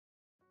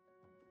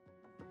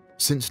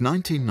Since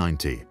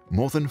 1990,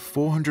 more than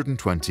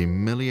 420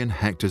 million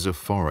hectares of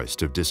forest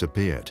have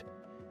disappeared.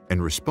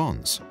 In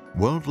response,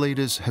 world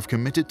leaders have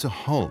committed to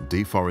halt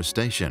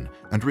deforestation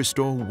and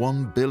restore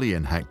 1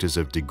 billion hectares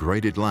of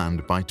degraded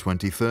land by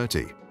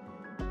 2030.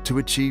 To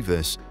achieve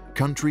this,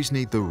 countries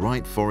need the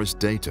right forest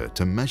data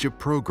to measure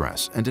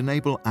progress and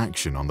enable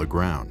action on the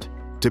ground.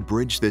 To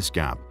bridge this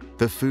gap,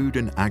 the Food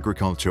and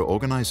Agriculture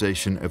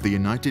Organization of the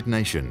United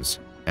Nations,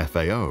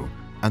 FAO,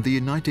 and the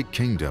United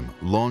Kingdom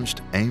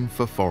launched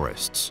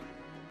AIM4Forests.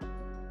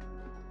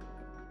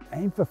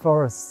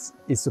 AIM4Forests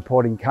is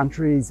supporting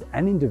countries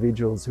and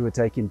individuals who are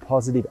taking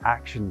positive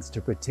actions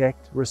to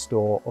protect,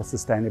 restore, or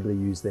sustainably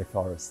use their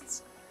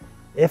forests.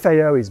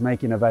 FAO is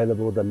making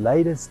available the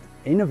latest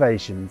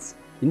innovations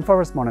in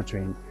forest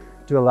monitoring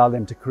to allow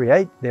them to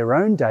create their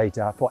own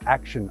data for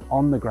action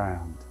on the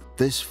ground.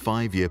 This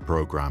 5-year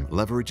program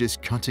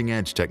leverages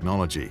cutting-edge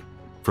technology,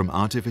 from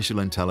artificial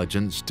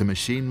intelligence to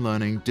machine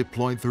learning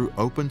deployed through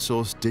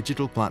open-source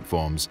digital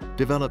platforms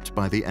developed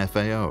by the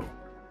FAO.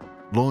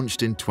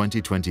 Launched in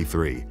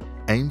 2023,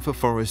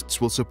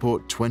 AIM4Forests will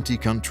support 20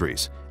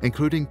 countries,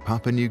 including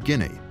Papua New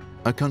Guinea,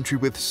 a country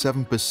with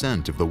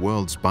 7% of the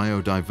world's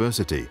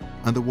biodiversity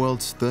and the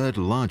world's third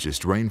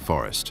largest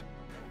rainforest.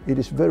 It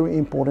is very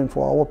important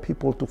for our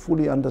people to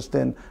fully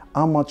understand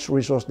how much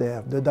resource they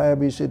have, the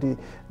diversity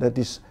that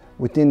is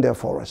within their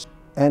forest,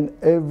 and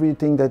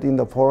everything that in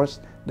the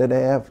forest that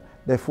they have,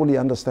 they fully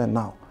understand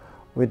now.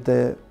 With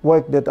the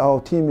work that our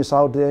team is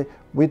out there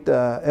with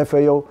the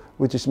FAO,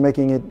 which is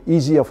making it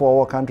easier for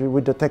our country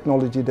with the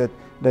technology that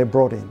they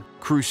brought in.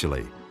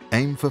 Crucially,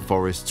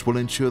 AIM4Forests will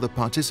ensure the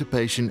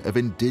participation of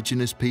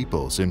Indigenous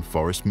peoples in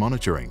forest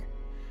monitoring.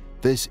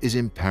 This is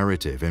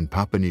imperative in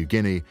Papua New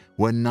Guinea,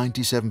 where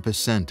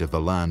 97% of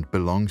the land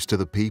belongs to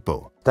the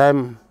people.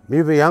 Time,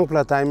 maybe young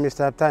time is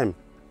that time.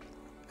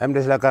 I'm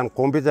just like a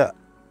computer,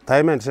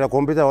 time and a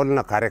computer all in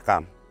a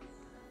caricam.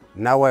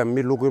 Now I'm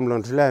looking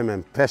long time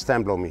and past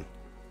time blow me.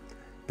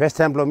 Past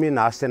time blow me,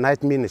 now the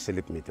night mean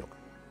sleep me talk.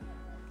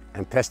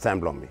 And past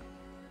time blow me.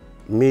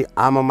 Me,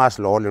 I'm a mass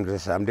law in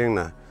this, I'm doing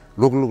a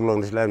look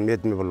long this land,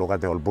 made me look at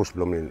the old bush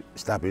blow me,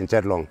 stop in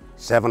chat long,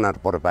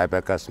 745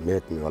 acres,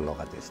 made me look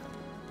at this.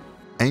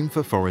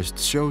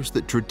 AIM4Forests shows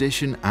that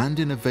tradition and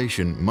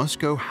innovation must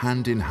go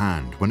hand in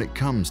hand when it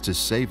comes to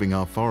saving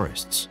our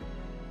forests.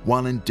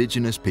 While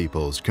Indigenous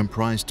peoples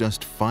comprise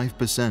just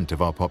 5%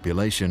 of our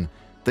population,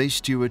 they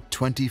steward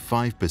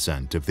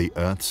 25% of the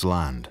Earth's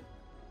land.